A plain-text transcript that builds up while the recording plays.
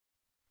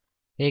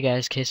Hey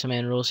guys,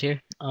 Quesoman Rules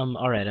here.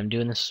 Alright, I'm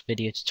doing this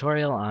video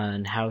tutorial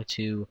on how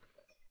to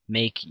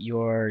make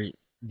your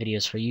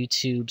videos for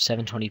YouTube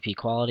 720p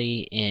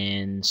quality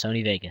in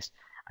Sony Vegas.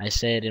 I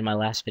said in my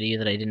last video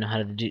that I didn't know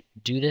how to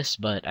do this,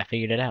 but I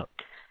figured it out.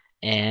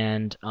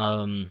 And I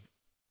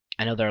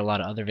know there are a lot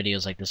of other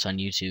videos like this on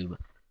YouTube,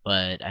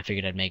 but I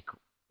figured I'd make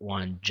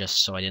one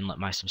just so I didn't let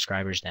my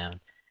subscribers down.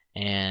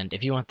 And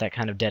if you want that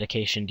kind of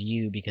dedication to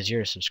you because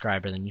you're a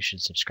subscriber, then you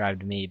should subscribe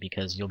to me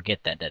because you'll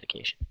get that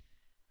dedication.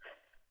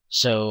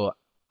 So,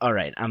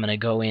 alright, I'm going to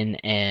go in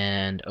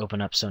and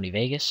open up Sony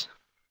Vegas.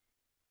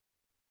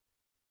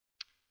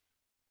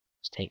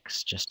 This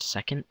takes just a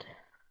second.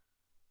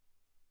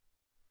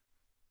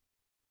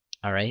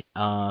 Alright,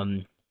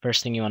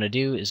 first thing you want to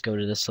do is go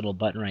to this little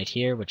button right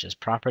here, which is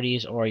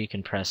Properties, or you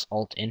can press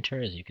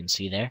Alt-Enter, as you can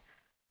see there.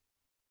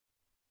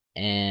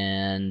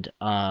 And,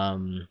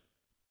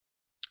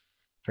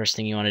 first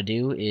thing you want to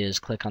do is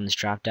click on this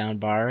drop-down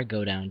bar,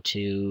 go down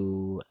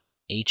to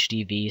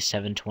HDV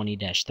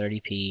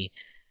 720-30p,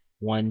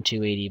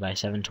 1280 by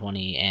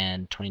 720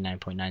 and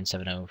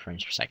 29.970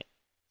 frames per second.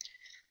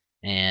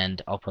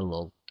 And I'll put a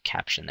little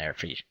caption there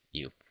for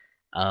you.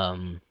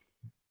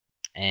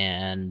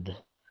 And the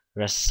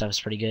rest of the stuff is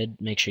pretty good.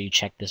 Make sure you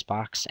check this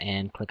box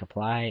and click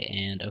apply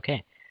and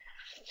OK.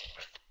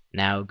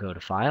 Now go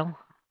to File,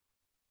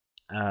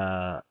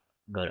 go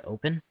to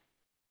Open,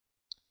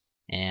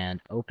 and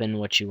open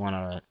what you want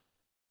to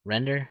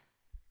render.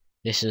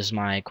 This is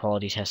my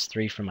quality test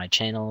 3 for my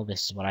channel.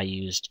 This is what I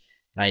used.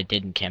 I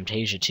did in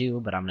Camtasia too,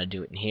 but I'm going to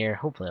do it in here.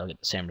 Hopefully I'll get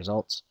the same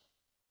results.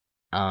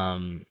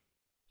 Now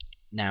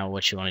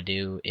what you want to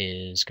do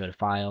is go to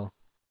File,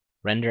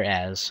 Render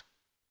As.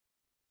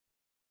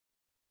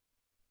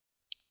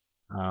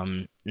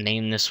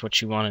 Name this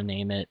what you want to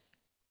name it,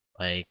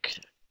 like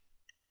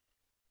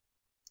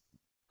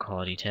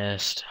quality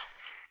test.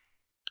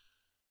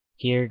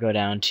 Here, go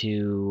down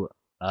to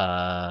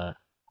gotta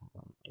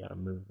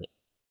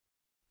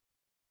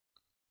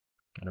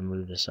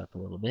move this up a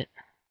little bit.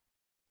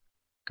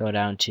 Go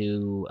down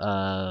to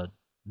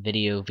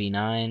Video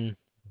V9,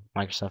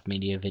 Microsoft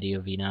Media Video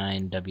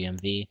V9,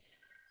 WMV.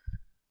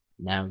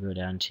 Now go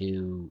down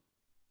to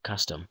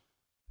Custom.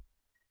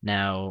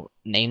 Now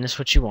name this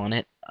what you want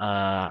it.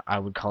 I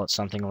would call it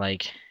something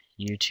like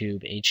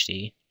YouTube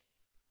HD.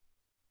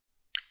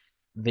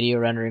 Video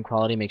rendering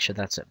quality, make sure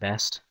that's at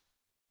best.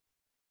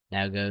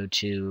 Now go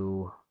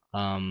to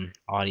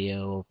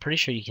audio. Pretty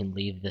sure you can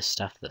leave this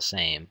stuff the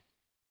same.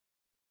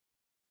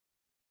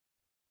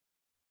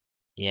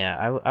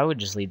 Yeah, I would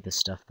just leave this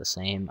stuff the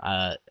same.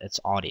 It's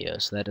audio,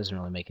 so that doesn't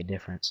really make a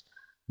difference.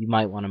 You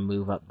might want to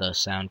move up the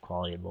sound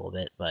quality a little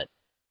bit, but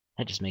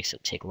that just makes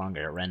it take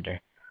longer to render.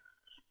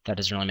 If that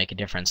doesn't really make a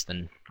difference,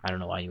 then I don't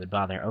know why you would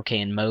bother. Okay,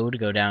 in mode,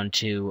 go down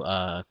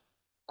to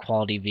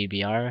quality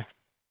VBR.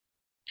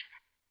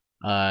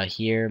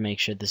 Here, make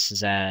sure this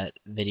is at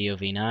Video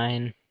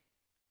V9.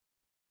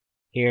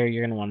 Here,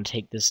 you're going to want to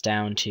take this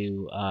down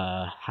to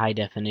high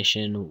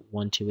definition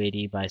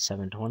 1280 by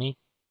 720.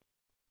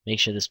 Make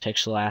sure this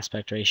pixel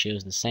aspect ratio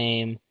is the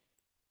same.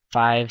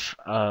 5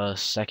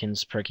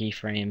 seconds per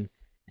keyframe,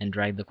 and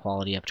drag the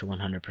quality up to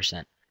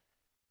 100%.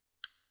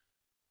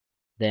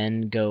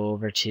 Then go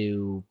over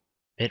to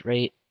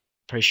bitrate.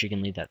 Pretty sure you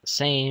can leave that the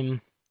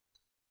same.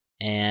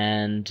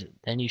 And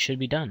then you should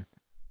be done.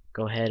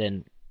 Go ahead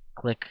and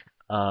click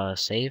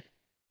Save.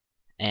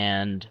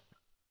 And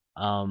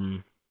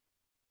click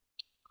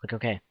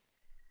OK.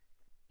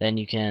 Then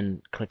you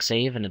can click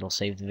Save and it'll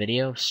save the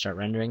video, start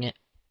rendering it,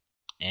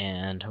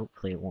 and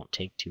hopefully it won't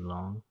take too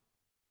long.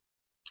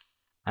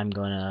 I'm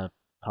going to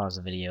pause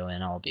the video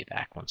and I'll be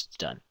back once it's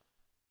done.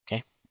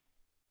 Okay?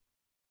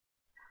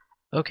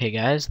 Okay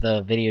guys,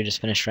 the video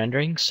just finished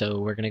rendering, so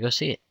we're going to go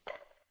see it.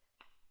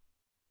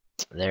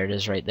 There it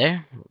is right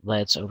there.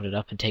 Let's open it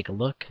up and take a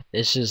look.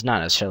 This is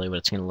not necessarily what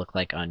it's going to look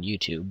like on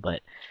YouTube,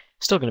 but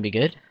still going to be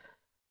good.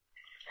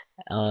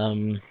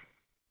 Okay,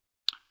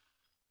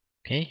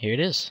 here it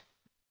is.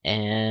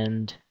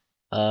 And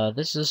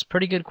this is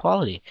pretty good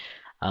quality.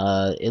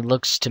 It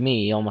looks to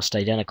me almost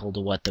identical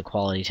to what the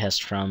quality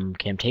test from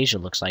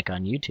Camtasia looks like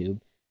on YouTube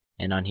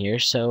and on here,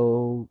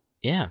 so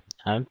yeah,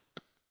 I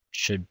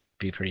should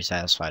be pretty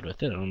satisfied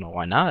with it. I don't know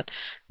why not.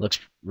 Looks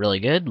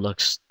really good,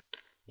 looks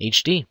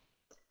HD.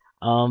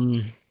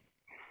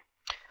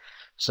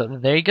 So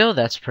there you go,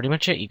 that's pretty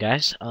much it, you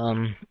guys.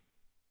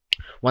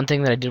 One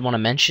thing that I did want to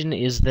mention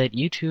is that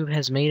YouTube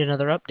has made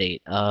another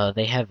update.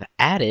 They have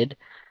added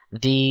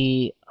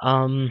the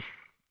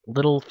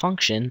little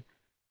function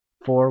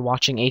for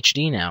watching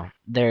HD now.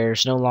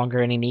 There's no longer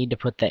any need to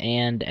put the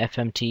and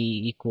FMT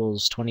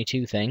equals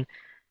 22 thing,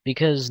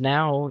 because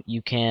now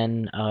you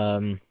can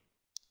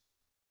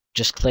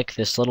just click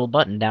this little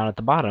button down at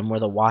the bottom where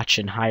the watch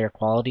in higher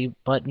quality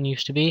button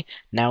used to be.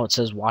 Now it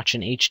says watch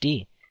in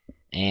HD,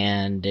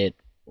 and it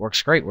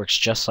works great. Works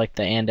just like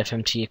the and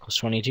FMT equals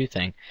 22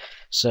 thing.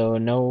 So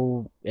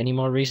no any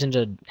more reason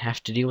to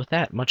have to deal with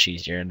that. Much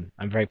easier, and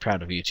I'm very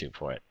proud of YouTube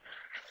for it.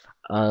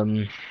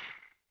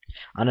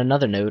 On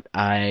another note,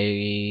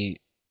 I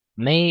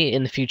may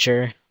in the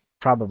future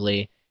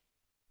probably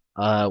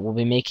we'll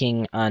be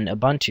making an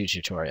Ubuntu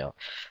tutorial.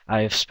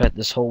 I've spent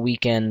this whole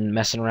weekend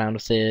messing around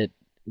with it,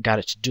 got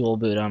it to dual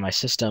boot on my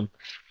system,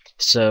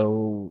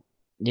 so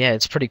yeah,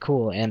 it's pretty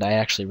cool, and I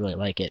actually really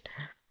like it.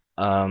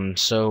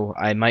 So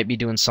I might be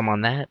doing some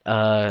on that.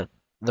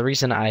 The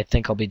reason I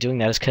think I'll be doing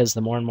that is because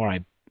the more and more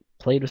I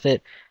played with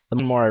it, the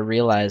more I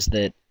realized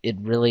that it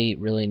really,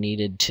 really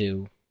needed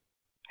to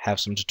have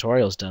some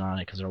tutorials done on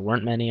it because there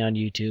weren't many on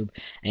YouTube,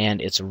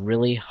 and it's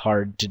really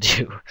hard to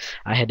do.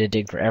 I had to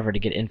dig forever to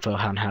get info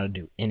on how to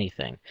do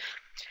anything.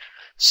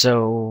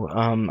 So,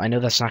 I know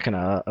that's not going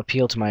to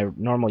appeal to my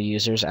normal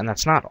users, and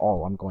that's not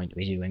all I'm going to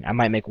be doing. I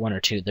might make one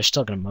or two. They're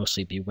still going to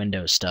mostly be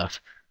Windows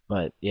stuff,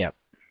 but yeah.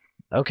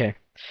 Okay.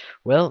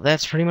 Well,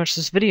 that's pretty much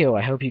this video.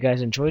 I hope you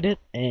guys enjoyed it,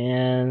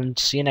 and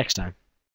see you next time.